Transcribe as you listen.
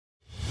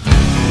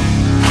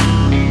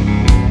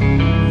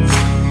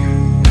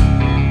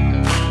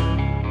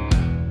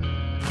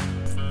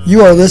You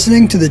are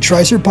listening to the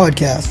Tricer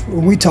Podcast, where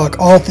we talk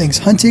all things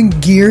hunting,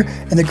 gear,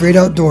 and the great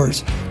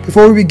outdoors.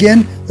 Before we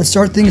begin, let's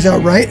start things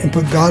out right and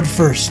put God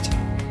first.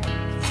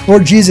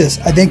 Lord Jesus,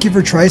 I thank you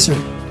for Tricer,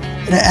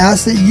 and I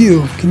ask that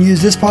you can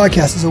use this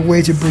podcast as a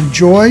way to bring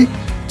joy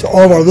to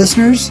all of our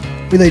listeners.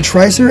 We lay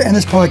Tricer and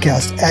this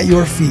podcast at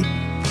your feet.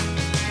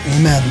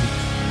 Amen.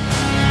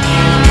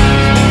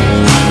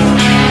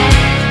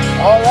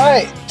 All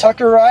right,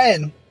 Tucker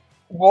Ryan,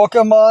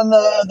 welcome on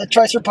the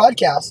Tricer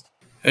Podcast.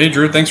 Hey,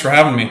 Drew, thanks for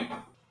having me.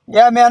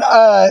 Yeah, man.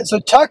 So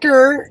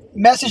Tucker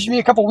messaged me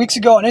a couple weeks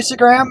ago on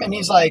Instagram, and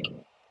he's like,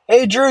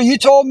 hey, Drew, you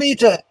told me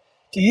to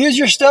use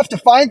your stuff to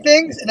find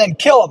things and then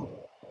kill them.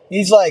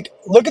 He's like,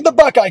 look at the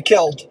buck I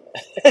killed.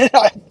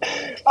 I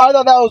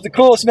thought that was the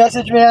coolest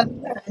message,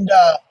 man. And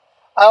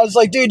I was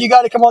like, dude, you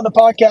got to come on the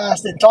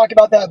podcast and talk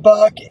about that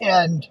buck.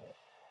 And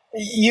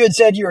you had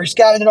said you were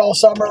scouting it all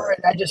summer,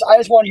 and I just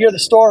want to hear the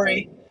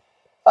story.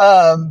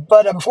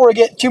 But before we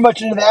get too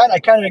much into that,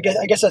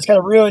 I guess that's kind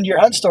of ruined your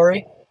hunt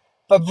story.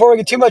 But before we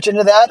get too much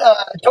into that,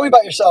 tell me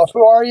about yourself.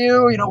 Who are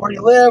you? You know, where do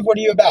you live? What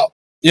are you about?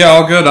 Yeah,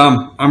 all good.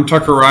 I'm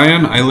Tucker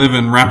Ryan. I live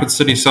in Rapid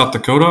City, South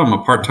Dakota. I'm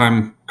a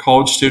part-time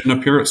college student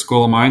up here at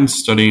School of Mines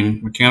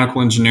studying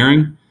mechanical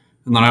engineering.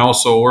 And then I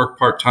also work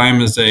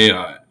part-time as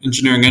a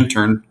engineering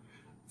intern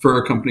for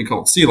a company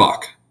called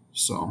Sealock.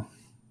 So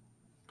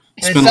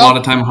spend a lot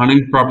of time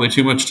hunting, probably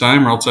too much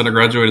time, or else I'd have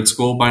graduated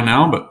school by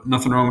now, but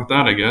nothing wrong with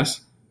that, I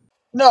guess.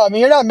 No, I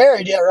mean, you're not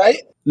married yet, right?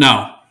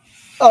 No.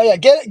 Oh, yeah.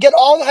 Get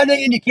all the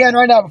hunting in you can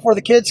right now before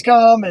the kids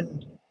come.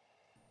 And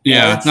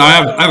yeah, no, I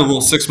have a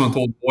little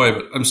 6-month-old boy,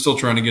 but I'm still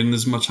trying to get in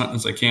as much hunting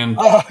as I can.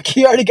 Oh,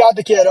 you already got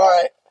the kid. All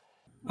right.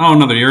 Oh,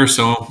 another year or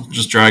so.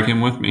 Just drag him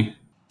with me.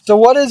 So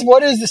what is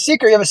the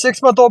secret? You have a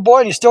 6-month-old boy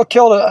and you still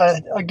killed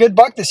a good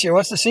buck this year.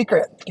 What's the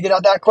secret to get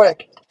out that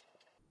quick?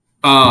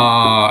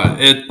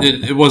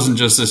 It wasn't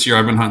just this year.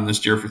 I've been hunting this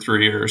deer for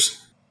 3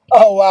 years.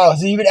 Oh, wow.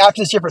 So you've been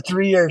after this year for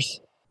 3 years.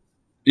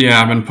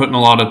 Yeah, I've been putting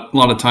a lot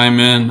of time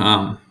in.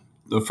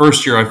 The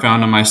first year I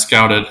found him, I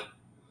scouted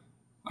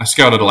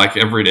like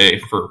every day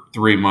for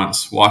 3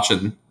 months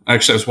watching.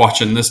 Actually, I was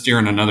watching this deer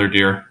and another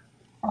deer.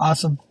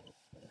 Awesome.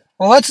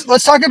 Well,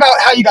 let's talk about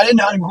how you got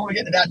into hunting before we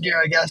get into that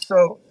deer, I guess.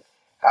 So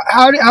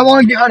how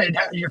long have you hunted?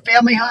 Your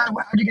family hunt?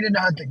 How did you get into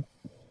hunting?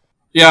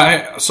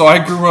 Yeah, so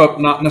I grew up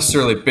not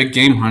necessarily big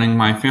game hunting.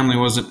 My family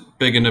wasn't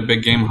big into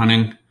big game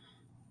hunting.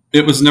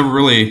 It was never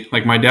really,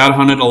 like, my dad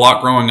hunted a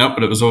lot growing up,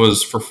 but it was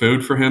always for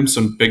food for him.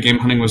 So big game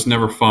hunting was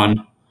never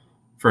fun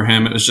for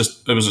him. It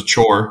was a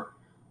chore.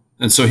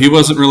 And so he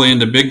wasn't really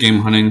into big game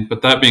hunting.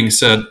 But that being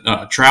said,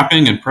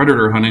 trapping and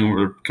predator hunting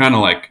were kind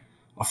of like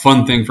a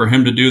fun thing for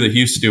him to do that he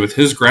used to do with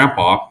his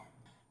grandpa.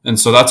 And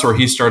so that's where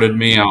he started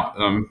me out.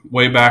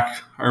 Way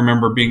back, I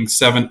remember being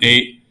 7,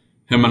 8,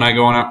 him and I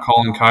going out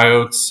calling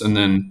coyotes and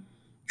then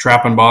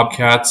trapping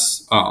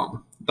bobcats.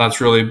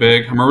 That's really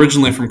big. I'm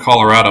originally from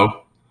Colorado.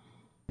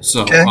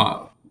 So okay.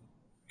 A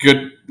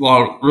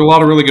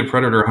lot of really good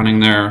predator hunting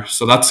there.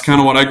 So that's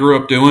kind of what I grew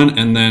up doing.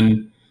 And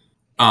then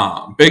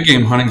big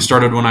game hunting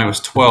started when I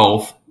was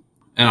 12.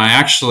 And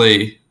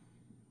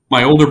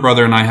my older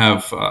brother and I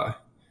have,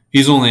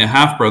 he's only a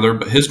half brother,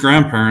 but his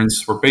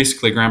grandparents were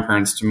basically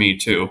grandparents to me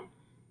too.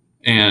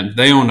 And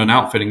they owned an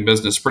outfitting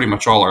business pretty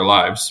much all our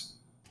lives.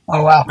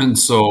 Oh, wow. And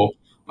so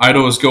I'd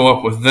always go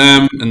up with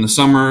them in the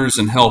summers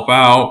and help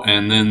out.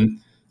 And then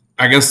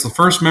I guess the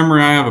first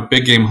memory I have of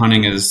big game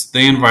hunting is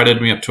they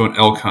invited me up to an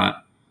elk hunt.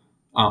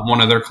 One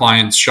of their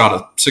clients shot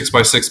a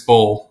 6x6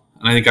 bull,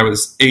 and I think I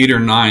was 8 or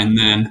 9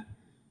 then.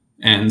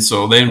 And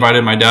so they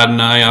invited my dad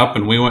and I up,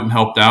 and we went and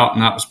helped out,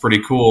 and that was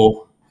pretty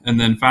cool. And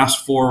then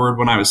fast forward,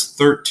 when I was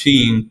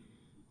 13,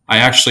 I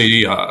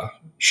actually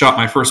shot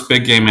my first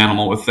big game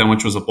animal with them,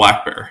 which was a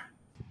black bear.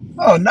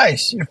 Oh,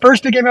 nice. Your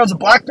first big game animal was a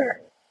black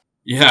bear?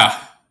 Yeah.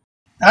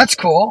 That's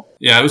cool.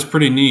 Yeah, it was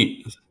pretty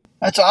neat.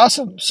 That's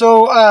awesome.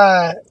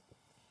 So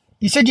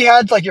you said you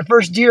had like your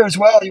first deer as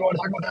well. You want to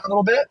talk about that a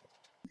little bit?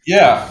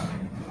 Yeah.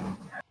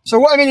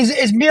 So, I mean,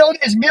 is mule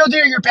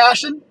deer your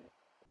passion?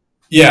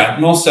 Yeah,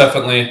 most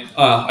definitely.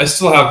 I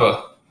still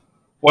have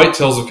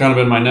whitetails have kind of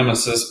been my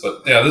nemesis,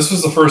 but yeah, this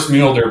was the first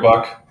mule deer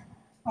buck.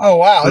 Oh,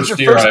 wow. That's your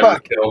first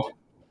buck. Killed.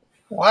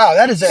 Wow,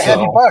 that is a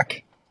heavy buck.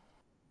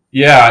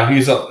 Yeah, I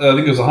think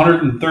it was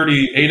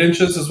 138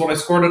 inches is what I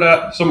scored it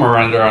at, somewhere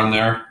right around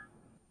there.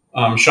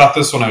 Shot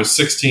this when I was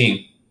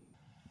 16.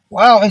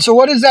 Wow, and so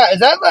what is that? Is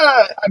that,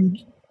 I'm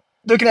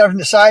looking at it from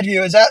the side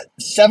view, is that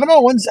 7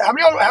 on one side? How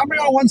many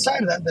on one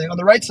side of that thing, on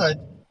the right side?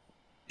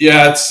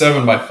 Yeah, it's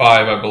 7x5,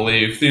 I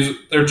believe.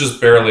 They're just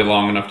barely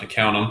long enough to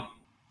count them.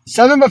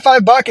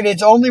 7x5 buck, and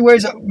it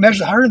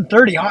measures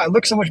 130. Huh? It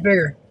looks so much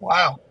bigger.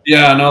 Wow.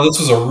 Yeah, no, this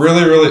was a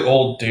really, really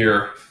old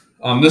deer.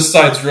 This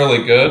side's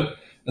really good.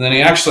 And then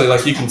he actually,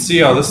 like, you can see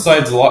how this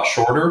side's a lot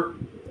shorter.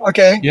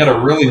 Okay. He had a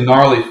really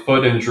gnarly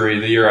foot injury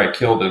the year I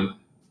killed him.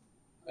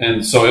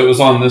 And so it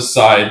was on this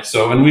side.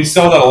 And we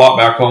sell that a lot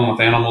back home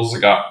with animals that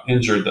got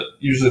injured, that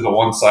usually the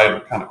one side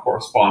would kind of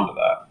correspond to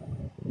that.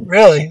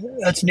 Really?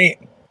 That's neat.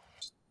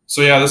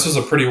 So yeah, this is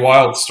a pretty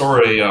wild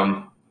story.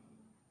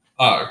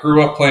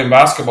 Grew up playing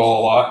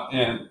basketball a lot,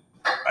 and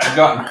I had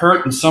gotten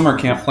hurt in summer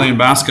camp playing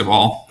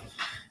basketball,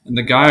 and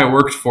the guy I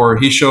worked for,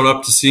 he showed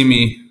up to see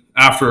me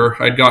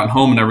after I'd gotten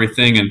home and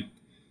everything, and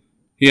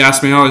he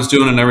asked me how I was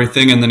doing and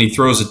everything, and then he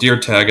throws a deer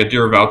tag, a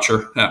deer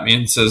voucher at me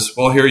and says,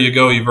 well, here you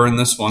go, you've earned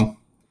this one.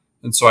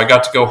 And so I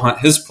got to go hunt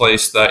his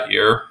place that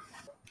year,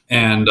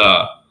 and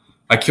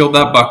I killed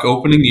that buck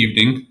opening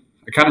evening.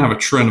 I kind of have a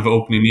trend of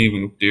opening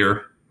evening with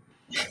deer.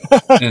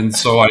 And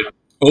so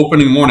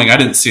opening morning, I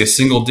didn't see a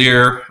single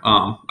deer.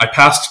 I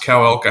passed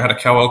cow elk. I had a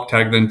cow elk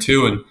tag then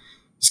too, and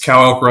this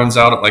cow elk runs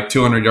out at like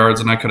 200 yards,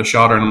 and I could have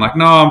shot her. And I'm like,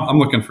 no, I'm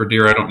looking for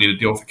deer. I don't need to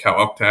deal with a cow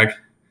elk tag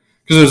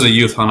because there's a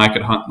youth hunt. I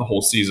could hunt the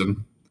whole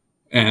season.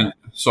 And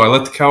so I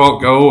let the cow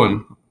elk go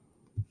and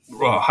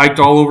hiked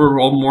all over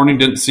all morning,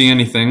 didn't see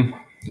anything,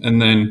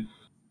 and then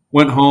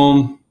went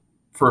home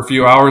for a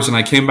few hours, and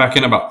I came back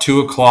in about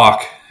 2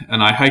 o'clock,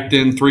 and I hiked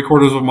in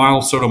 3/4 of a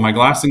mile, so to my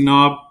glassing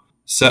knob,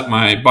 set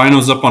my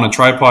binos up on a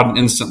tripod, and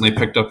instantly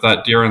picked up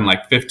that deer and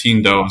like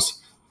 15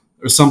 does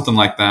or something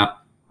like that.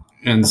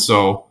 And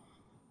so,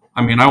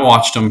 I mean, I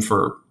watched them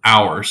for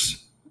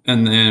hours,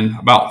 and then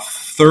about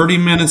 30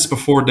 minutes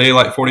before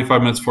daylight,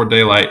 45 minutes before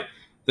daylight,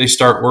 they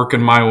start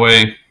working my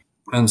way.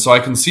 And so I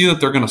can see that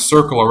they're going to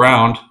circle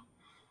around.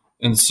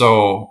 And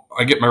so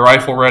I get my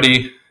rifle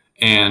ready,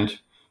 and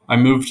I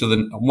move to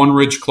the one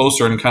ridge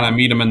closer and kind of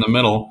meet them in the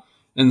middle.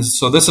 And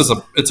so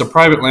it's a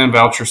private land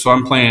voucher. So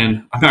I'm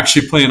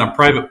actually playing a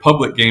private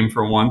public game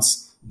for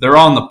once. They're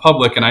on the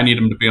public and I need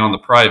them to be on the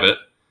private.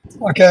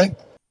 Okay.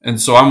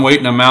 And so I'm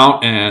waiting them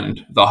out,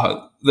 and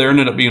there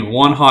ended up being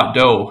one hot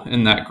doe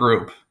in that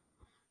group.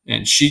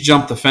 And she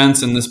jumped the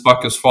fence, and this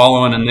buck is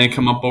following, and they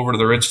come up over to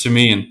the ridge to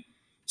me. And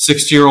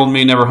 60-year-old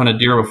me never hunted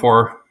deer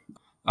before.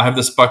 I have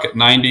this buck at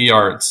 90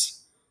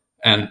 yards,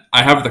 and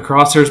I have the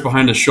crosshairs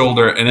behind his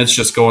shoulder, and it's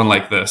just going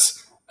like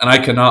this. And I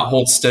cannot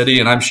hold steady,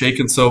 and I'm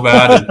shaking so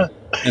bad.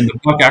 And the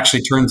buck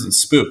actually turns and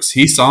spooks.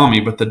 He saw me,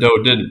 but the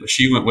doe didn't, but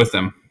she went with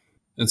him.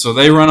 And so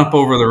they run up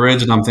over the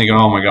ridge, and I'm thinking,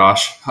 oh my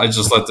gosh, I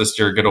just let this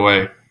deer get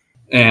away.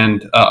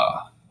 And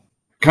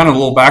kind of a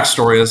little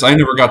backstory is I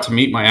never got to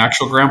meet my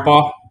actual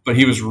grandpa, but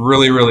he was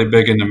really, really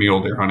big into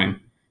mule deer hunting.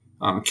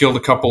 Killed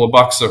a couple of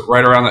bucks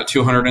right around that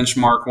 200-inch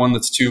mark, one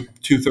that's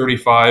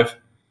 235.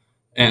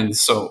 And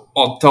so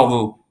I'll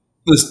tell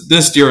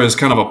this deer is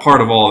kind of a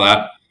part of all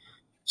that.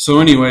 So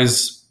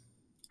anyways,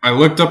 I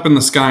looked up in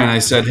the sky and I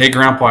said, hey,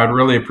 Grandpa, I'd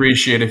really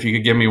appreciate if you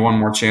could give me one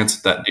more chance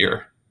at that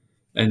deer.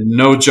 And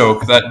no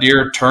joke, that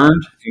deer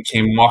turned and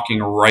came walking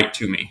right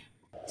to me.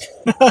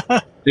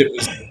 It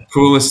was the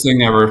coolest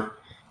thing ever.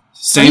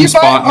 Same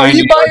spot.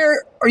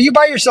 Are you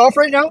by yourself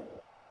right now?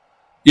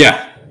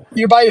 Yeah.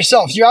 You're by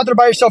yourself. So you're out there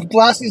by yourself,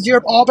 blasting these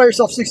deer all by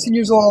yourself, 16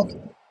 years old,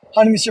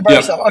 hunting this deer by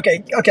yourself.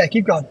 Okay,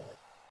 keep going.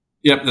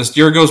 Yep, this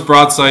deer goes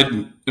broadside.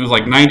 It was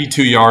like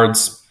 92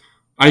 yards.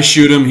 I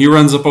shoot him. He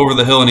runs up over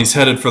the hill, and he's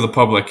headed for the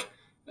public.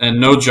 And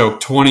no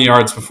joke, 20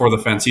 yards before the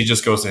fence, he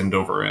just goes end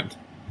over end.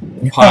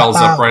 Piles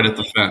up right at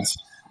the fence.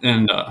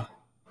 And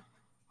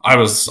I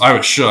was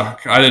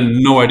shook. I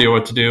didn't no idea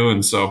what to do.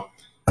 And so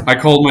I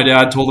called my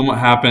dad, told him what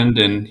happened,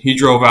 and he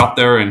drove out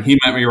there, and he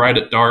met me right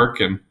at dark,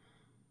 and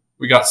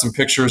we got some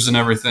pictures and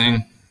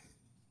everything.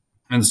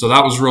 And so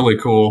that was really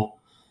cool.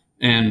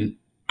 And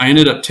I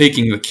ended up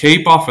taking the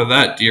cape off of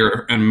that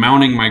deer and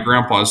mounting my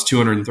grandpa's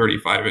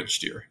 235-inch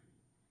deer.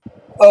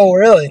 Oh,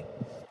 really?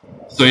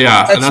 So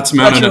yeah, that's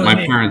mounted at my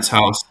parents'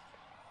 house.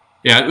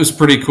 Yeah, it was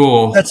pretty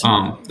cool.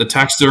 The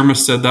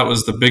taxidermist said that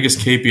was the biggest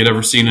cape he had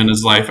ever seen in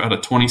his life, at a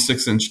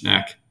 26-inch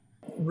neck.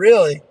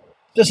 Really?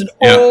 Just an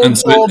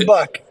old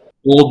buck.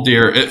 Old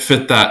deer. It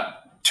fit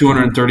that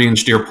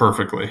 230-inch deer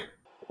perfectly.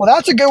 Well,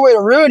 that's a good way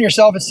to ruin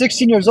yourself at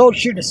 16 years old,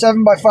 shooting a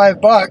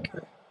 7x5 buck.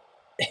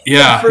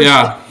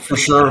 Yeah, for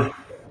sure.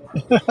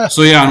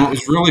 So yeah, and what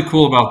was really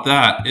cool about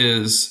that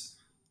is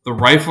the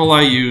rifle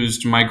I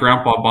used, my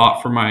grandpa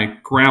bought for my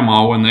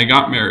grandma when they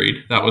got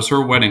married. That was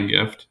her wedding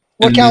gift.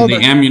 What caliber?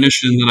 The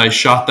ammunition that I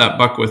shot that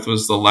buck with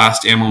was the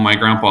last ammo my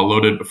grandpa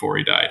loaded before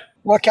he died.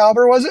 What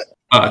caliber was it?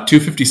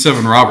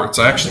 257 Roberts.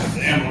 I actually have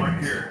the ammo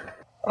right here.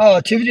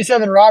 Oh,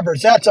 257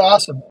 Roberts. That's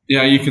awesome.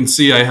 Yeah, you can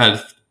see I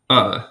had,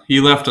 he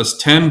left us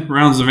 10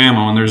 rounds of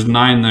ammo, and there's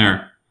 9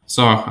 there.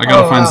 So I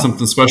got to find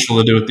something special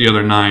to do with the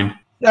other 9.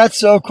 That's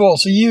so cool.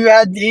 So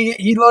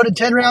he loaded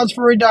 10 rounds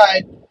before he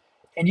died,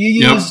 and you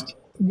used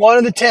one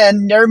of the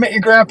 10, never met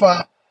your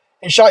grandpa,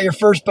 and shot your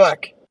first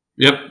buck.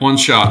 Yep, one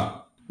shot.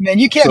 Man,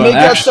 you can't make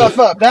that stuff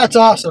up. That's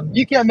awesome.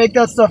 You can't make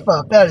that stuff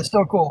up. That is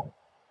so cool.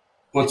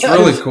 What's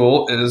really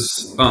cool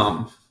is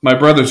my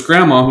brother's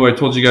grandma, who I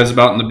told you guys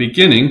about in the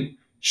beginning,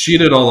 she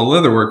did all the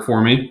leather work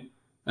for me,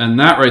 and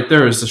that right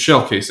there is the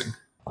shell casing.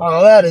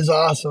 Oh, that is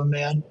awesome,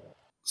 man.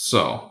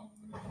 So,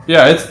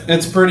 yeah,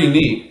 it's pretty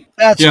neat.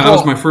 That's cool. That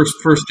was my first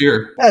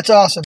deer. That's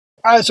awesome.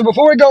 All right, so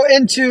before we go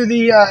into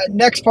the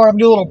next part, I'm going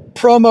to do a little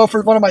promo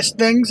for one of my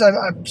things.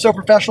 I'm so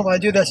professional when I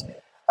do this.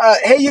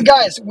 Hey, you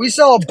guys, we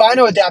sell a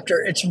bino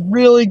adapter. It's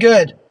really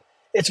good.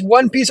 It's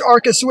one-piece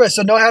Arca Swiss,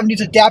 so no having to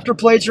use adapter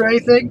plates or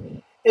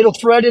anything. It'll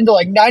thread into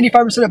like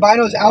 95% of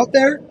binos out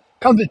there.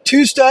 Comes with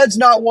 2 studs,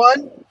 not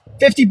 1.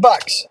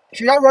 $50. If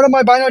you're not running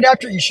my bino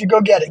adapter, you should go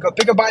get it. Go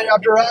pick a bino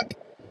adapter up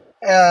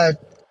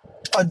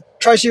on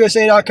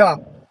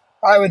triceusa.com.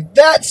 All right, with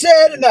that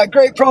said and that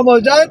great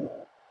promo done,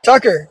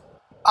 Tucker,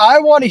 I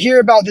want to hear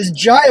about this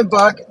giant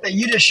buck that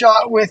you just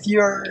shot with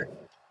your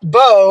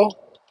bow,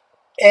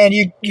 and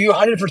you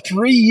hunted for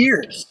 3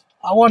 years.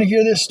 I want to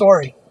hear this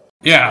story.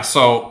 Yeah,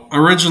 so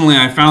originally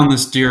I found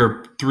this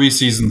deer 3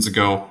 seasons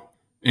ago,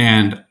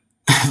 and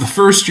the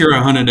first year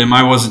I hunted him,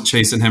 I wasn't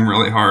chasing him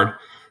really hard.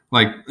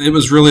 Like, it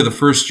was really the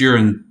first year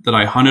that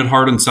I hunted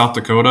hard in South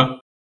Dakota,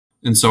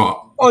 and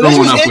so this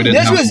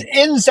was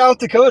in South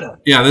Dakota.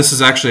 Yeah, this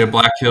is actually a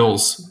Black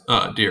Hills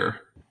deer.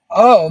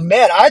 Oh,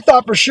 man, I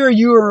thought for sure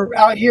you were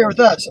out here with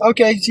us.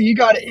 Okay, so you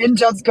got it in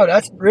South Dakota.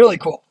 That's really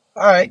cool.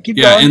 All right, keep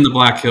going. Yeah, in the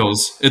Black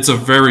Hills. It's a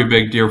very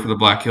big deer for the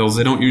Black Hills.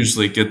 They don't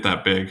usually get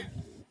that big.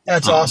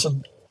 That's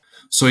awesome.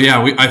 So,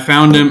 yeah, I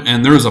found him,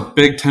 and there was a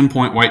big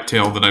 10-point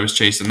whitetail that I was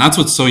chasing. That's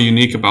what's so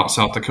unique about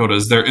South Dakota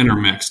is they're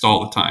intermixed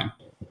all the time.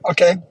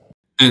 Okay.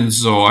 And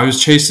so I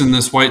was chasing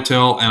this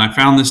whitetail, and I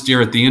found this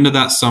deer at the end of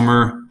that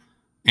summer,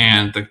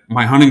 and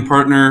my hunting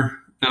partner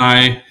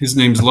and his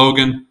name's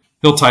Logan.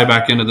 He'll tie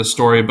back into the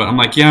story, but I'm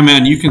like, yeah,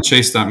 man, you can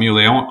chase that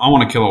muley. I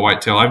want to kill a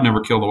whitetail. I've never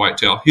killed a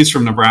whitetail. He's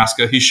from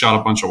Nebraska. He shot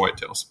a bunch of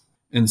whitetails.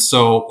 And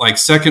so, like,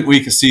 second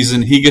week of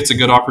season, he gets a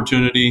good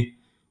opportunity,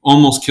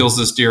 almost kills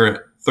this deer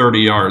at 30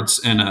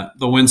 yards, and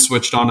the wind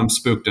switched on him,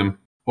 spooked him.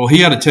 Well, he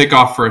had to take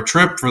off for a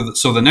trip,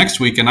 so the next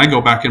weekend I go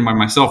back in by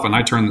myself, and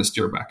I turn this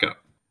deer back up.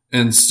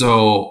 And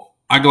so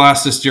I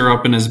glass this deer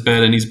up in his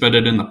bed, and he's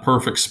bedded in the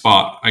perfect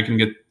spot. I can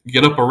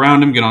get up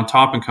around him, get on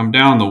top, and come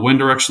down. The wind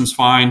direction's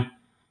fine,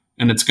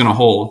 and it's going to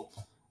hold.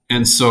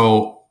 And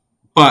so,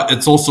 but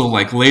it's also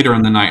like later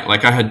in the night,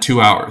 like I had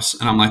 2 hours,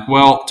 and I'm like,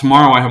 well,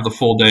 tomorrow I have the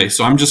full day,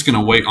 so I'm just going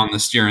to wait on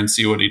this deer and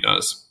see what he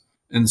does.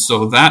 And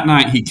so that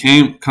night he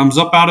comes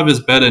up out of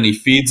his bed, and he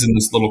feeds in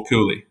this little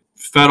coulee.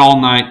 Fed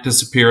all night,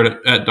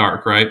 disappeared at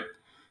dark, right?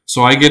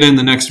 So I get in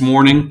the next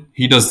morning,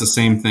 he does the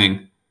same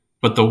thing,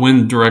 but the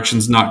wind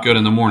direction's not good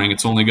in the morning.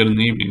 It's only good in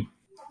the evening.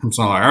 And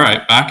so I'm like, all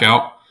right, back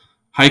out,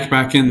 hike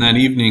back in that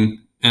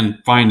evening,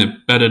 and find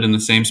it bedded in the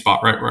same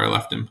spot right where I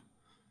left him.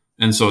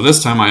 And so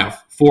this time I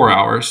have 4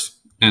 hours.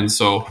 And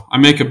so I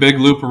make a big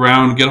loop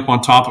around, get up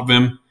on top of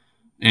him,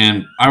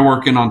 and I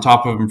work in on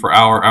top of him for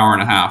hour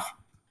and a half.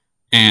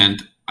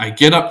 And I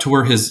get up to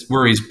where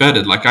he's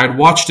bedded. Like, I'd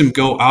watched him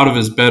go out of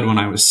his bed when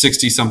I was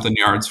 60-something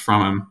yards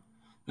from him.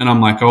 And I'm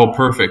like, oh,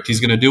 perfect.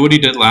 He's going to do what he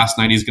did last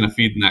night. He's going to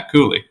feed in that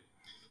coulee.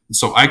 And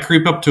so I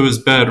creep up to his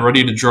bed,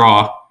 ready to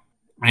draw,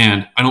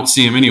 and I don't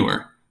see him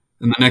anywhere.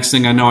 And the next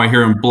thing I know, I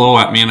hear him blow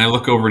at me, and I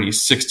look over, and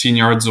he's 16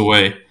 yards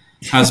away,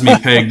 has me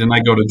pegged, and I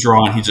go to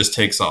draw, and he just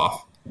takes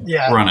off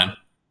running.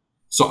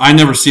 So I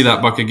never see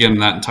that buck again in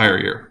that entire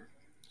year.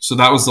 So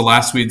that was the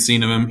last we'd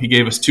seen of him. He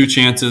gave us 2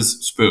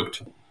 chances,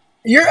 spooked.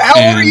 How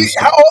old are you?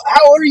 How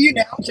old are you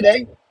now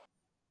today?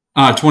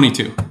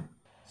 22.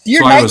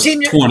 You're so 19. I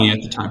was 20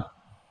 at the time.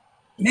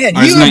 Man,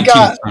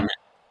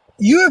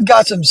 you have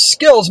got some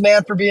skills,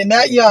 man, for being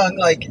that young.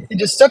 Like,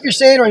 just stuff you're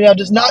saying right now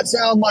does not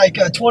sound like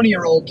a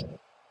 20-year-old.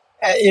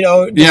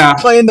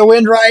 Playing the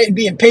wind right and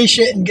being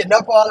patient and getting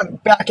up on him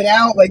and backing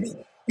out. Like,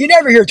 you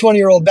never hear a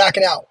 20-year-old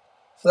backing out.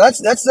 So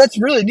that's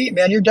really neat,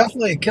 man. You're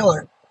definitely a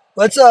killer.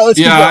 Let's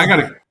keep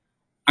going.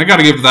 I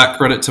gotta give that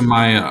credit to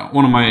my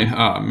one of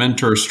my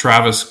mentors,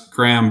 Travis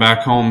Graham, back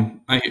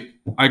home.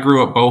 I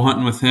grew up bow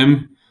hunting with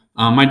him.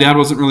 My dad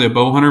wasn't really a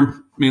bow hunter,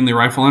 mainly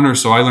rifle hunter,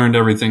 so I learned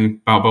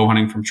everything about bow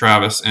hunting from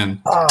Travis.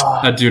 And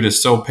that dude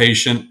is so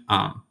patient,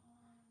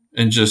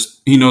 and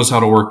just he knows how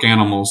to work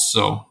animals.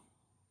 So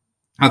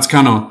that's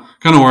kind of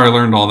where I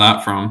learned all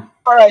that from.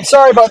 All right,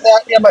 sorry about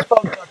that. Yeah, my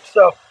phone cooked.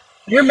 So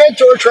your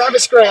mentor,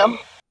 Travis Graham.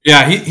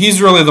 Yeah,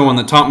 he's really the one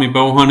that taught me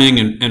bow hunting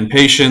and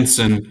patience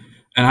and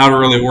how to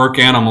really work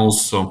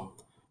animals. So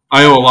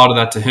I owe a lot of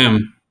that to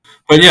him.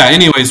 But yeah,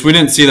 anyways, we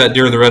didn't see that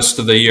deer the rest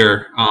of the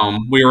year.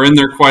 We were in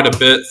there quite a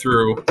bit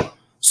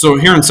so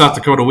here in South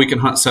Dakota, we can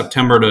hunt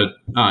September to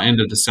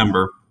into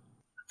December.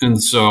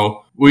 And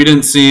so we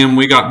didn't see him.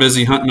 We got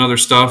busy hunting other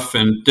stuff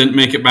and didn't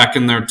make it back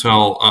in there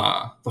till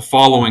the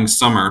following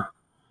summer.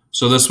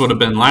 So this would have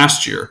been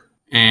last year.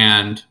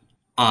 And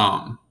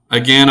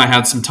again, I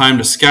had some time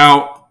to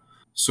scout.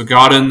 So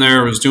got in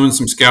there, was doing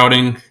some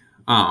scouting.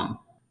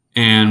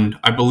 And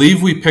I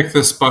believe we picked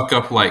this buck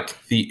up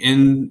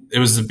it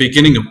was the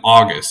beginning of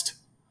August.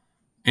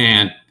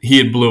 And he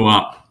had blew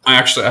up. I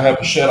have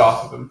a shed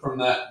off of him from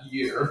that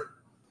year.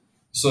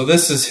 So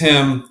this is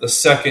him the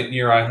second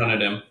year I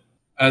hunted him.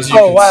 As you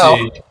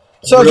can see.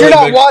 So really, if you're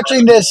not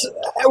watching this,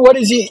 what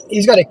is he?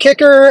 He's got a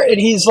kicker, and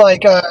he's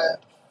like a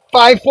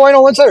 5-point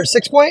on one side or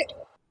 6-point?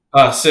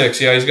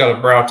 6, yeah. He's got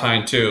a brow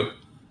tine too.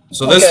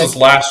 So this was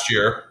last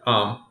year.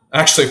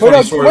 Actually, we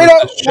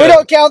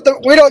don't count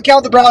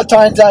the brow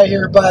tines out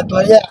here, but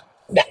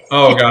yeah.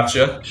 Oh,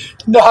 gotcha.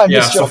 No, I'm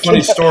just joking. So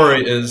funny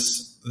story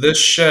is this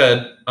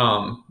shed.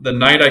 The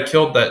night I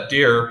killed that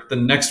deer, the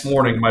next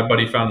morning my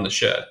buddy found the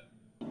shed.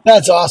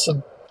 That's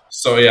awesome.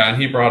 So yeah,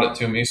 and he brought it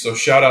to me. So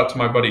shout out to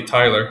my buddy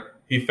Tyler.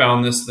 He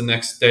found this the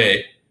next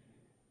day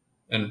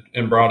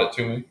and brought it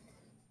to me.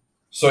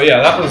 So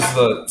yeah, that was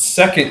the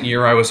second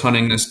year I was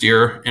hunting this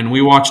deer, and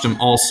we watched him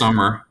all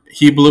summer.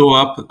 He blew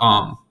up.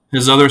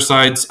 His other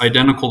side's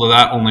identical to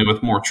that, only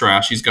with more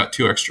trash. He's got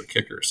 2 extra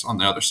kickers on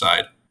the other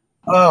side,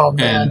 Oh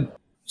man. and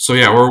so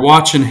yeah, we're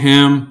watching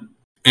him,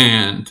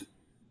 and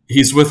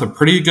he's with a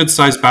pretty good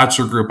sized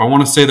bachelor group. I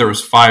want to say there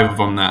was 5 of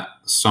them that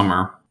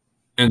summer,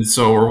 and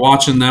so we're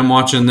watching them,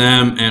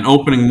 and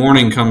opening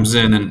morning comes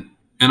in,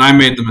 and I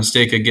made the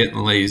mistake of getting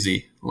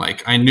lazy.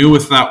 Like I knew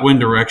with that wind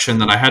direction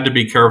that I had to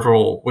be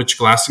careful which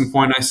glassing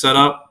point I set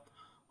up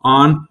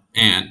on,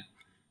 and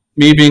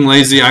me being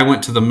lazy, I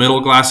went to the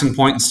middle glassing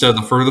point instead of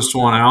the furthest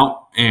one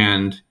out,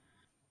 and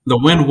the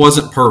wind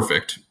wasn't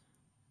perfect.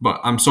 But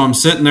I'm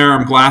sitting there,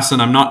 I'm glassing,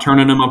 I'm not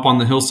turning him up on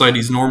the hillside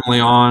he's normally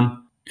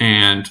on,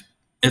 and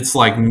it's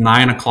like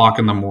 9 o'clock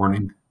in the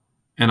morning,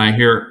 and I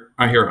hear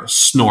a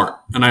snort,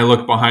 and I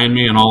look behind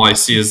me, and all I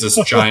see is this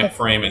giant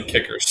frame and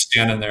kicker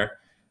standing there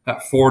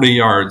at 40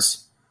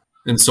 yards.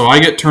 And so I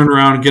get turned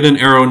around, get an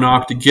arrow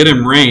nock to get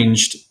him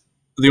ranged.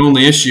 The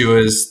only issue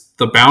is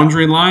the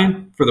boundary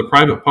line for the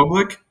private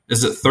public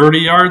is at 30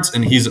 yards,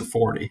 and he's at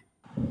 40.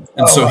 And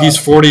Oh so wow. he's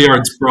 40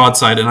 yards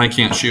broadside, and I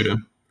can't shoot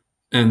him.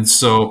 And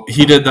so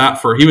he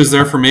was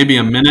there for maybe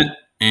a minute,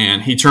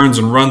 and he turns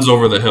and runs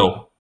over the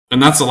hill.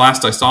 And that's the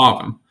last I saw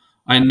of him.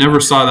 I never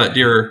saw that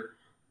deer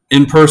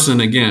in person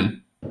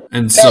again.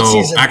 And That so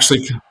season.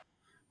 actually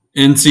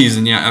in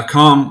season, yeah,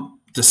 come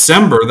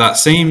December that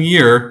same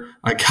year,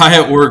 a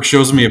guy at work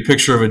shows me a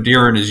picture of a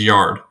deer in his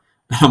yard.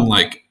 I'm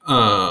like,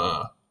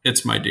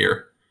 it's my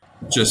deer.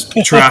 Just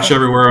trash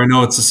everywhere. I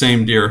know it's the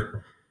same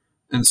deer.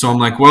 And so I'm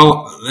like,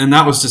 well, and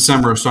that was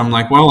December. So I'm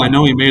like, well, I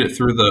know he made it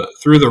through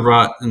the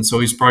rut, and so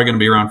he's probably going to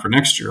be around for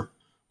next year.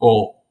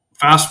 Well,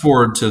 fast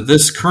forward to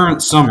this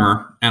current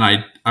summer,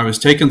 and I was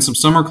taking some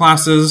summer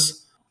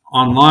classes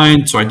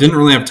online, so I didn't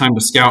really have time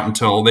to scout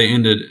until they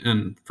ended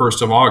in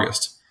 1st of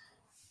August.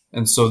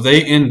 And so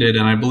they ended,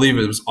 and I believe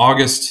it was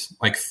August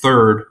like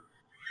 3rd.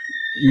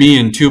 Me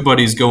and 2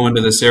 buddies go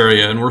into this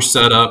area, and we're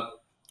set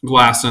up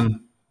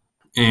glassing,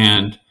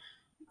 and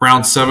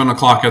around 7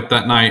 o'clock at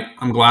that night,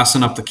 I'm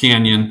glassing up the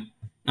canyon,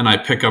 and I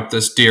pick up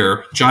this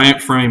deer,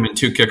 giant frame and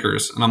 2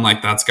 kickers, and I'm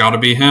like, that's got to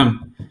be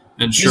him.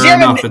 And Does he sure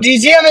have enough, it's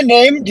does he have a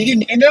name? Did you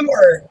name him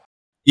or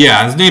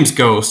yeah, his name's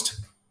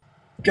Ghost.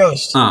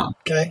 Ghost? Um,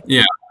 Okay.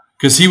 yeah,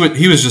 because he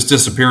was just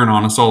disappearing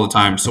on us all the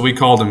time, so we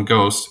called him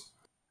Ghost.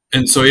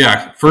 And so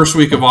yeah, first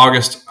week of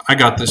August, I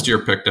got this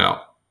deer picked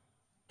out,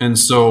 and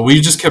so we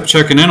just kept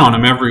checking in on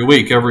him every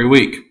week.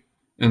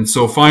 And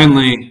so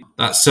finally,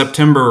 that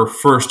September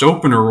 1st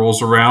opener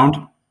rolls around,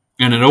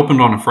 and it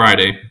opened on a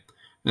Friday.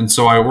 And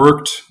so I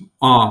worked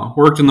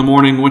in the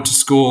morning, went to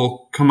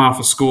school, come off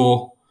of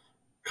school,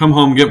 come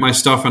home, get my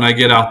stuff, and I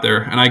get out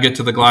there, and I get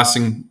to the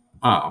glassing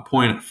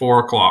point at 4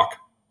 o'clock.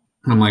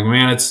 And I'm like,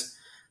 man,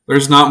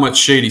 there's not much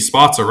shady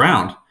spots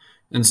around.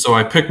 And so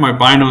I pick my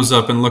binos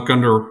up and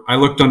I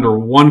looked under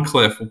one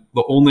cliff,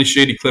 the only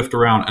shady cliff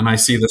around, and I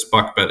see this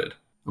buck bedded.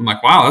 I'm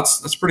like, wow,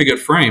 that's pretty good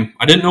frame.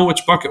 I didn't know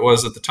which buck it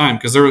was at the time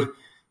because there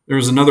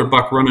was another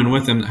buck running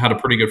with him that had a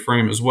pretty good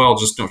frame as well,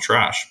 just no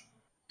trash.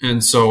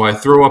 And so I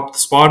throw up the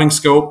spotting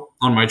scope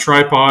on my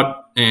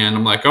tripod, and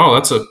I'm like,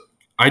 oh,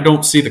 I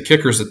don't see the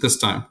kickers at this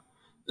time.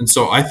 And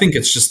so I think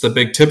it's just the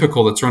big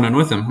typical that's running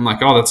with him. I'm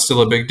like, oh, that's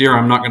still a big deer.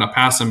 I'm not going to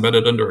pass him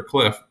bedded under a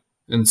cliff.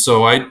 And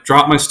so I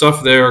drop my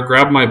stuff there,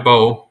 grab my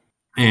bow,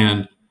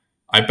 and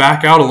I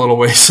back out a little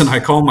ways, and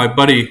I call my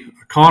buddy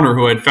Connor,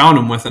 who I'd found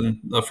him with in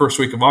the first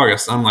week of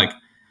August. I'm like,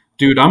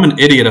 dude, I'm an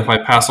idiot if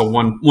I pass a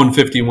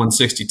 150,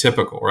 160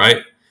 typical, right?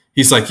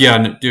 He's like,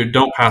 yeah, dude,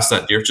 don't pass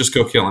that deer. Just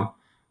go kill him. I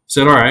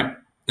said, all right.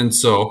 And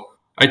so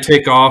I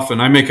take off,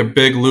 and I make a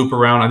big loop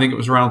around. I think it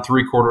was around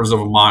 3/4 of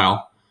a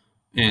mile.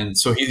 And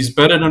so he's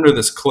bedded under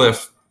this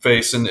cliff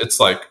face, and it's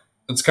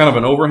kind of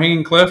an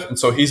overhanging cliff. And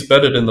so he's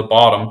bedded in the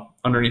bottom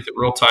underneath it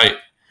real tight.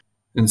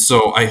 And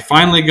so I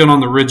finally get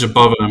on the ridge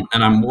above him,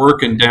 and I'm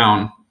working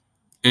down.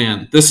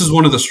 And this is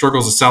one of the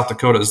struggles of South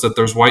Dakota is that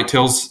there's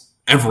whitetails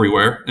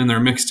everywhere, and they're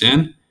mixed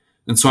in.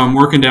 And so I'm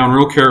working down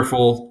real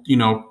careful,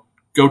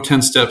 go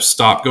 10 steps,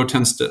 stop, go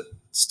 10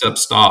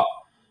 steps, stop.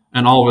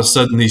 And all of a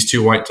sudden, these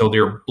 2 whitetail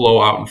deer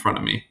blow out in front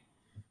of me.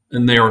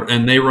 And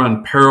they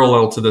run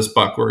parallel to this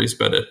buck where he's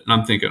bedded. And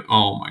I'm thinking,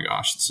 oh my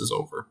gosh, this is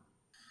over.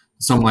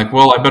 So I'm like,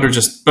 well, I better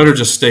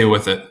just stay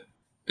with it.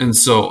 And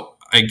so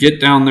I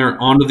get down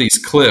there onto these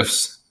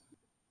cliffs,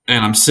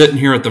 and I'm sitting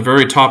here at the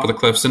very top of the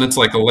cliffs, and it's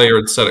like a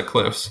layered set of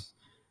cliffs.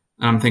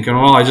 And I'm thinking,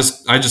 well, I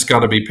just got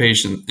to be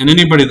patient. And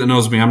anybody that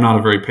knows me, I'm not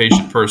a very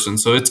patient person,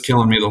 so it's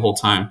killing me the whole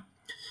time.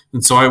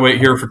 And so I wait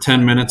here for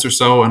 10 minutes or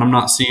so, and I'm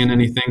not seeing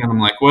anything. And I'm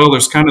like, well,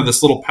 there's kind of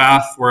this little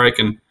path where I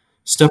can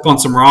step on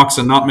some rocks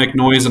and not make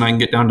noise, and I can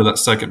get down to that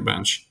second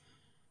bench.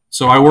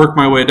 So I work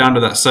my way down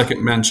to that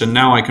second bench, and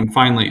now I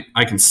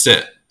can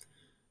sit.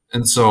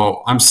 And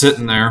so I'm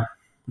sitting there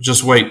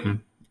just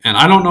waiting. And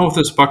I don't know if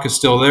this buck is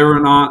still there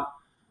or not.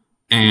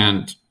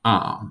 And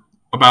I've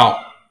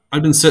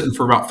been sitting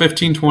for about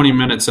 15, 20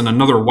 minutes, and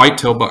another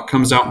whitetail buck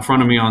comes out in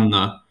front of me on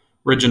the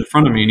ridge in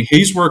front of me, and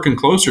he's working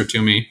closer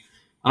to me.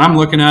 And I'm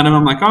looking at him.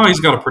 I'm like, oh, he's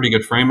got a pretty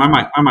good frame.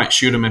 I might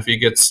shoot him if he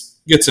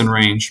gets in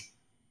range.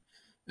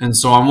 And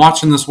so I'm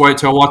watching this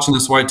whitetail.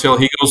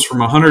 He goes from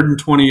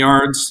 120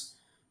 yards,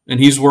 and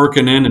he's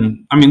working in,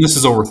 and I mean, this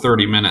is over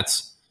 30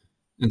 minutes.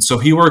 And so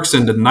he works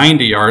into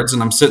 90 yards,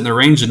 and I'm sitting there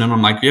ranging him.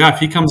 I'm like, yeah, if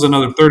he comes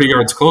another 30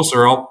 yards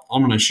closer, I'm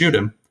going to shoot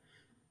him.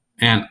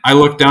 And I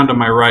look down to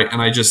my right,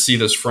 and I just see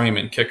this frame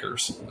in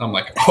kickers. I'm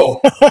like,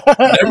 oh,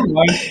 never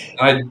mind.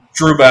 And I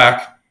drew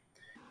back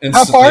How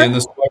instantly. far?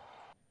 And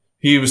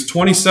he was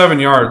 27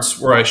 yards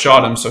where I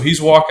shot him. So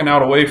he's walking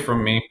out away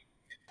from me,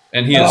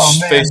 and he Oh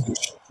is man. facing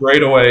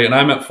straight away, and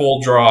I'm at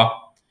full draw.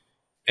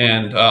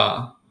 And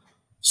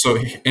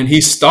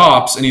he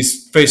stops, and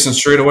he's facing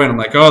straight away, and I'm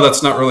like, oh,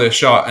 that's not really a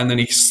shot. And then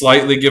he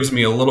slightly gives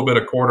me a little bit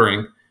of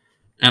quartering,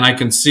 and I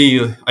can see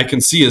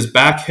his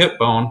back hip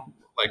bone,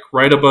 like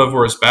right above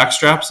where his back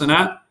straps are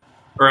at.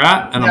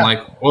 And I'm Yeah.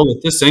 like, well,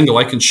 at this angle,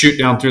 I can shoot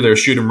down through there,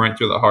 shoot him right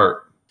through the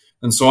heart.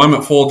 And so I'm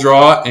at full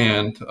draw,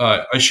 and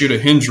I shoot a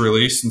hinge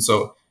release, and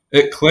so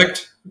it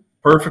clicked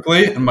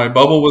perfectly, and my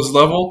bubble was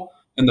level,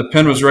 and the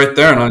pin was right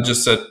there, and I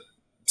just said,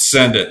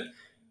 send it.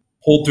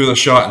 Pulled through the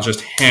shot and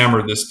just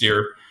hammered this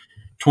deer.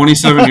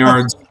 27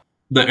 yards,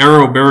 the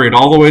arrow buried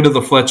all the way to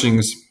the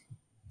fletchings,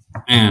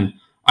 and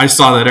I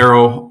saw that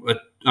arrow.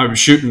 I was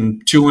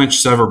shooting 2-inch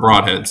sever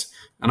broadheads,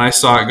 and I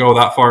saw it go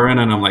that far in,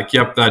 and I'm like,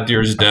 yep, that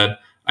deer's dead.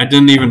 I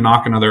didn't even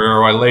knock another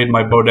arrow. I laid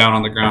my bow down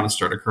on the ground and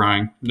started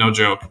crying. No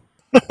joke.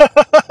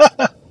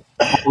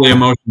 All the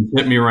emotions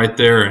hit me right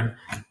there,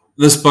 and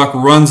this buck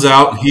runs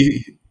out.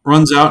 He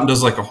runs out and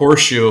does like a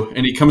horseshoe,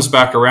 and he comes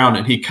back around,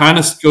 and he kind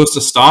of goes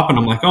to stop, and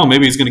I'm like, oh,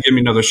 maybe he's going to give me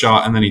another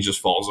shot, and then he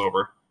just falls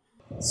over.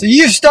 So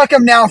you stuck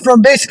him now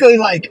from basically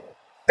like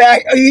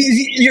back. Are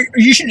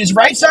you shooting his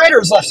right side or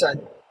his left side?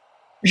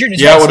 You're shooting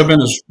his Yeah, right it would side. have been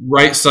his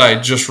right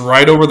side, just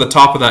right over the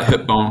top of that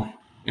hip bone.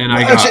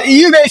 And So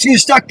you basically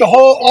stuck the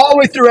whole all the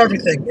way through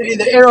everything.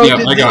 The arrow, yeah,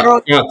 I the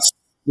arrow, got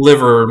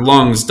liver,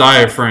 lungs,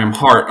 diaphragm,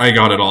 heart. I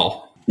got it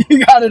all.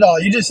 you got it all.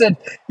 You just said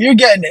you're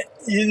getting it.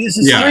 This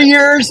is Yeah. 3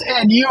 years,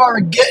 and you are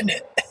getting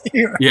it.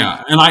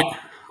 Yeah, and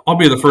I'll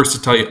be the first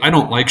to tell you, I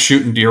don't like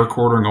shooting deer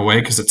quartering away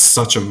because it's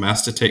such a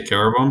mess to take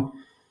care of them.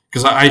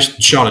 Because I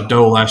shot a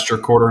doe last year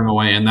quartering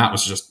away, and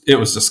it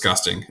was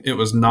disgusting. It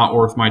was not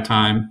worth my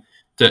time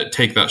to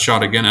take that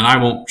shot again, and I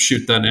won't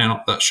shoot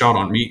that shot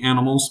on meat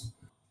animals.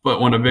 But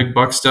when a big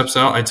buck steps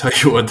out, I tell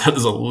you what, that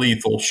is a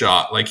lethal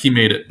shot. Like, he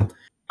made it.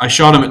 I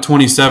shot him at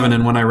 27,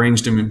 and when I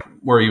ranged him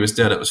where he was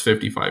dead, it was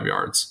 55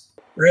 yards.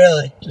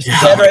 Really, just Yeah,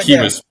 dead like right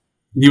there.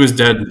 he was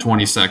dead in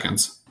 20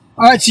 seconds.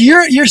 All right, so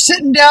you're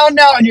sitting down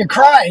now and you're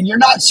crying. You're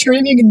not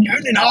screaming and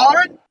hooting and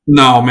hollering.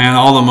 No, man,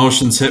 all the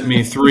emotions hit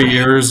me. 3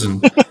 years,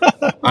 and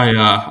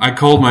I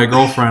called my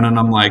girlfriend, and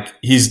I'm like,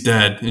 he's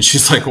dead. And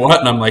she's like, what?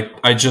 And I'm like,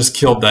 I just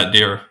killed that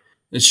deer.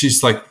 And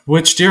she's like,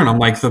 which deer? And I'm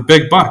like, the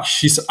big buck.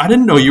 She said, I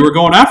didn't know you were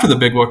going after the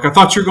big buck. I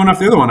thought you were going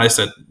after the other one. I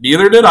said,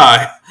 neither did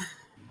I.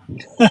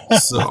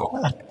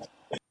 So,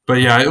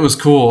 but yeah, it was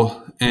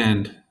cool.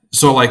 And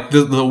so, like,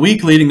 the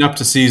week leading up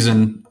to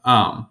season,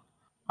 I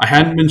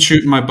hadn't been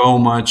shooting my bow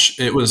much.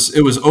 It was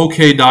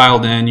okay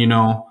dialed in,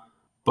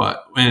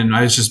 and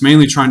I was just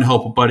mainly trying to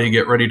help a buddy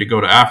get ready to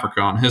go to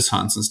Africa on his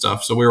hunts and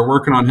stuff. So we were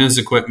working on his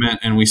equipment,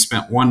 and we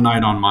spent one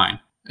night on mine.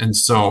 And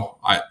so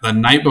the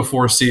night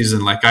before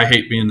season, like, I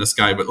hate being this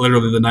guy, but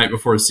literally the night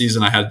before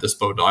season, I had this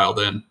bow dialed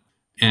in.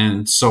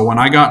 And so when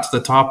I got to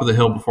the top of the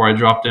hill before I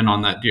dropped in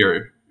on that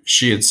deer,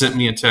 she had sent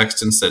me a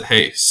text and said,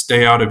 hey,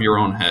 stay out of your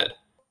own head.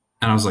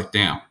 And I was like,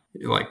 damn,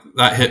 like,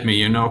 that hit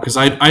me, because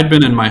I'd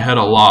been in my head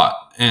a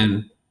lot,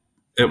 and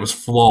it was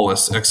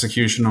flawless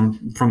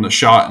execution from the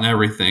shot and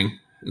everything.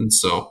 And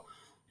so,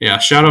 yeah,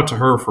 shout out to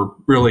her for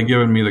really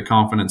giving me the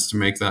confidence to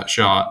make that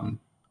shot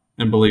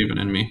and believing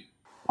in me.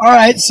 All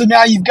right, so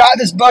now you've got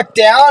this buck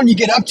down. You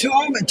get up to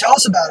him and tell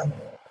us about him.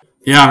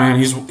 Yeah,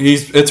 man,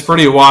 it's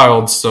pretty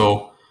wild.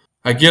 So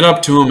I get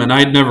up to him, and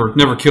I'd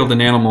never killed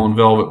an animal in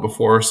velvet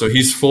before. So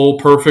he's full,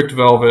 perfect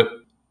velvet.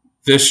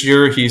 This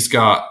year he's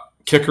got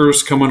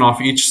kickers coming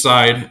off each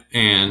side,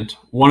 and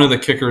one of the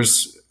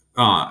kickers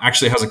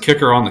actually has a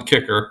kicker on the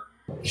kicker.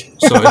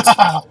 So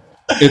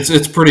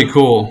it's pretty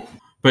cool.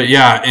 But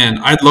yeah, and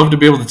I'd love to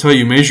be able to tell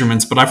you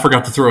measurements, but I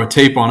forgot to throw a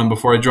tape on him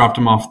before I dropped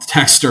him off the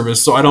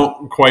taxidermist, so I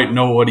don't quite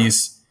know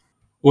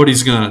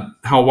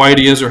how wide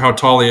he is or how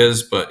tall he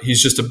is. But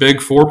he's just a big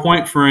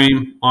 4-point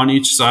frame on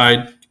each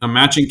side,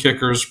 matching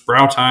kickers,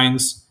 brow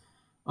tines.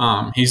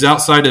 He's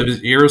outside of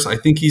his ears. I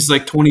think he's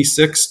like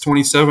 26,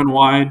 27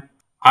 wide.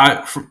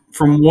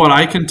 From what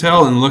I can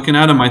tell and looking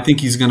at him, I think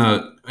he's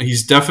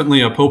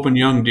definitely a Pope and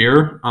Young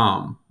deer.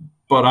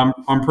 But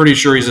I'm pretty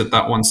sure he's at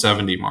that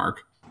 170 mark.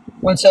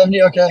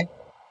 170, okay.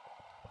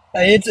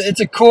 Hey, it's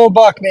a cool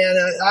buck, man.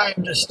 I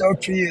am just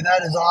stoked for you.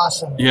 That is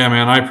awesome. Yeah,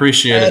 man, I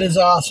appreciate it. That is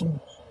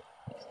awesome.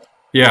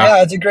 Yeah.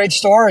 Yeah, it's a great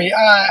story.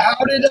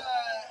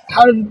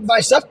 How did my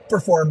stuff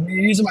perform?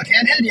 You're using my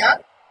panhead, yeah?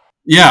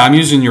 Yeah, I'm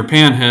using your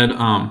panhead.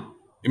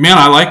 Man,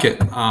 I like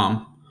it.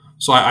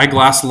 So I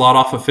glass a lot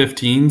off of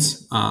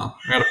 15s. I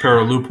got a pair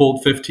of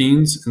loopholed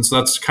 15s, and so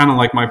that's kind of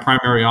like my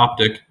primary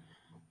optic.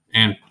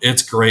 and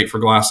it's great for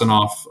glassing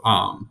off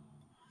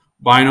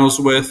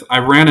binos with. I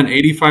ran an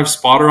 85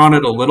 spotter on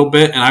it a little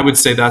bit, and I would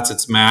say that's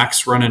its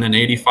max, running an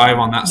 85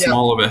 on that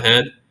small of a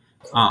head.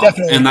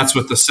 Definitely. And that's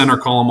with the center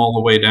column all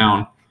the way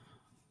down.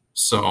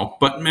 So,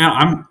 but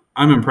man,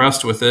 I'm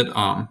impressed with it.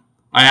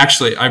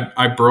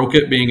 I broke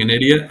it being an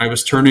idiot. I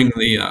was turning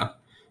the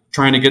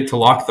trying to get to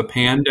lock the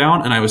pan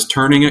down, and I was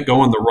turning it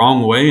going the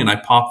wrong way, and I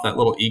popped that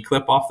little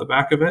E-clip off the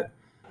back of it.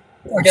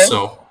 Okay.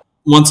 So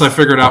once I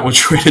figured out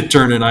which way to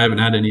turn it, I haven't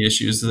had any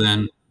issues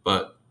then.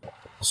 But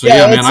so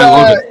yeah, man, I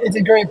love it. It's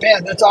a great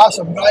pan. That's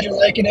awesome. Glad you're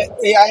liking it.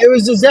 Yeah, it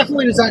was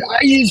definitely designed.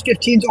 I use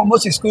 15s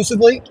almost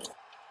exclusively.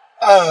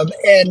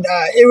 And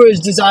it was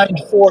designed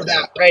for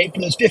that, right?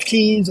 For those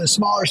 15s, those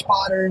smaller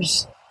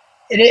spotters.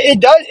 And it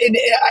does. And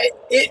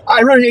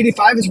I run an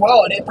 85 as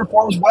well, and it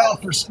performs well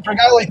for a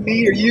guy like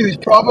me or you who's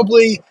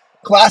probably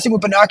glassing with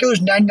binoculars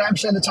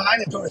 99% of the time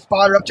and put a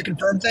spotter up to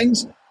confirm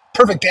things.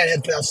 Perfect pan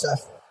head for that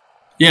stuff.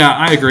 Yeah,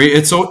 I agree.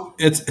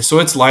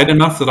 It's light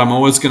enough that I'm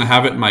always going to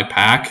have it in my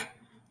pack.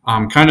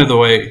 Kind of the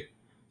way.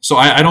 So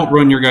I don't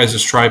run your guys'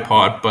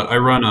 tripod, but I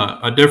run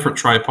a different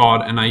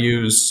tripod, and I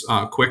use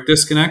quick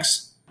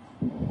disconnects.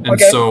 And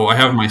so I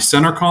have my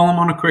center column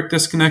on a quick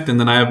disconnect, and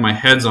then I have my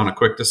heads on a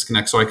quick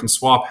disconnect, so I can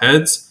swap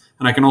heads,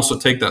 and I can also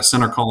take that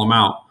center column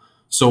out.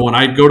 So when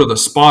I go to the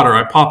spotter,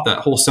 I pop that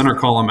whole center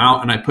column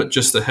out, and I put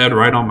just the head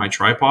right on my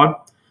tripod.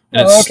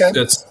 And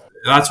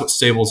that's what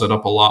stables it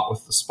up a lot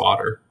with the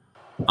spotter.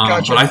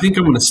 Gotcha. But I think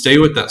I'm going to stay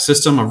with that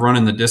system of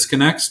running the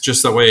disconnects,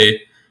 just that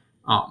way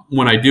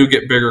when I do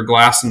get bigger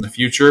glass in the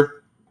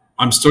future,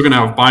 I'm still going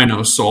to have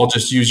binos, so I'll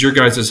just use your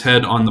guys'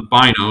 head on the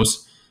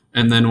binos,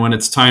 and then when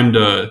it's time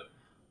to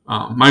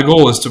my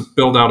goal is to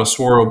build out a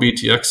Swaro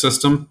BTX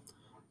system.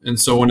 And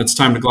so when it's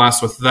time to glass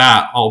with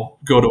that, I'll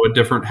go to a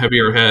different,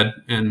 heavier head.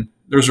 And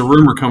there's a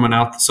rumor coming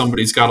out that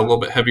somebody's got a little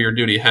bit heavier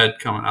duty head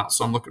coming out.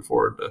 So I'm looking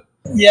forward to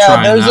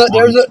trying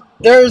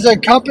there's a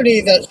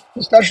company that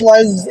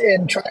specializes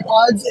in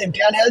tripods and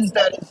pan heads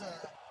that is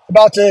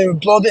about to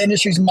blow the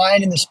industry's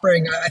mind in the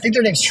spring. I think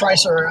their name's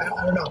Tricer.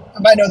 I don't know. I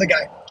might know the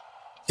guy.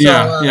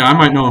 So, yeah, I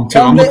might know him too.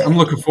 I'm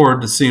looking forward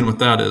to seeing what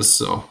that is.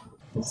 So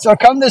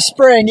come this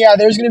spring,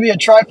 there's going to be a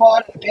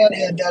tripod and a pan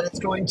head that is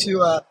going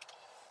to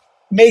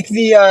make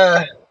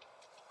the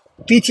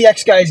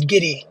BTX guys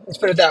giddy. Let's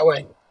put it that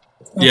way.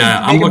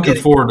 Yeah, I'm looking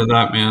forward to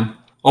that, man.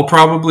 I'll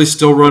probably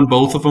still run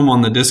both of them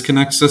on the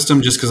disconnect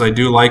system just because I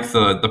do like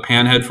the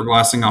pan head for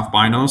glassing off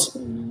binos.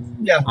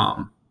 Yeah.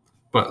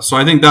 But so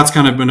I think that's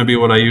kind of going to be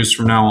what I use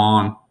from now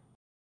on.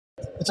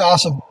 It's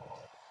awesome.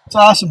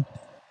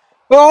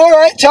 Well, all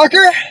right,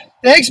 Tucker.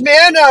 Thanks,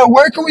 man.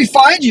 Where can we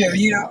find you?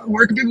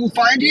 Where can people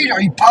find you?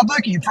 Are you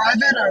public? Are you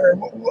private? Or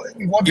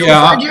you want people to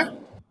find you?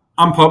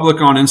 I'm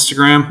public on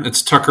Instagram.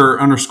 It's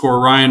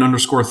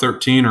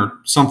Tucker_Ryan_13 or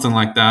something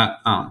like that.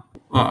 I'm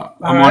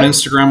on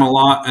Instagram a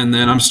lot, and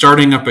then I'm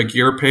starting up a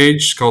gear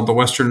page called the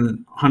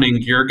Western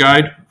Hunting Gear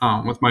Guide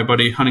with my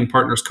buddy Hunting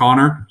Partners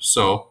Connor.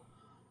 So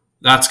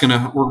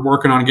we're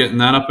working on getting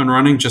that up and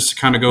running just to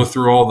kind of go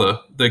through all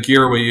the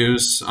gear we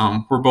use.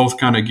 We're both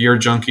kind of gear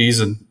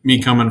junkies, and me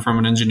coming from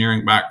an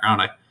engineering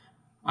background,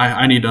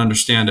 I need to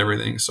understand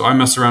everything. So I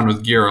mess around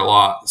with gear a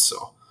lot.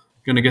 So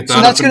going to get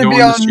that up and going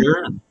this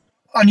year.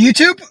 On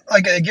YouTube?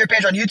 Like a gear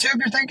page on YouTube,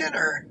 you're thinking?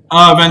 Or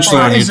eventually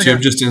on Instagram?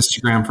 YouTube, just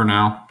Instagram for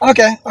now.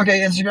 Okay,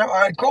 Instagram. All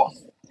right, cool.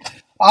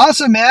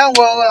 Awesome, man.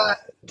 Well,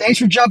 thanks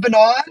for jumping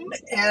on,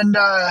 and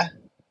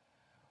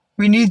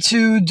we need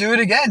to do it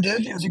again,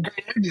 dude. It was a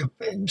great interview.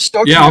 I'm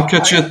stoked. Yeah, I'll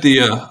catch you at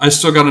I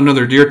still got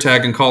another deer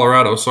tag in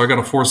Colorado, so I got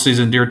a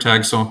 4th-season deer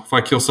tag, so if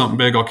I kill something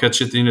big, I'll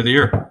catch you at the end of the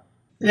year.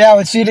 Yeah,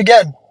 let's see it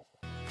again.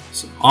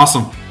 So,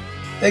 awesome.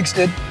 Thanks,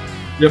 dude.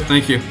 Yep,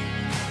 thank you.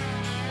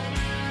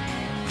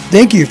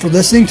 Thank you for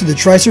listening to the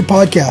Tricer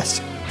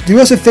Podcast. Do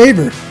us a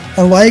favor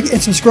and like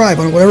and subscribe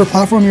on whatever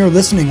platform you're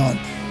listening on.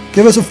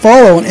 Give us a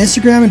follow on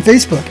Instagram and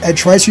Facebook at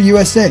Tricer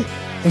USA,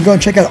 and go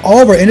and check out all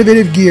of our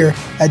innovative gear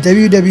at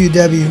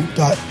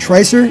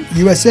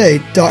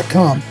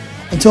www.tricerusa.com.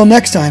 Until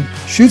next time,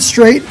 shoot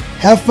straight,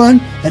 have fun,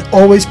 and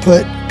always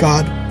put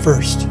God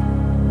first.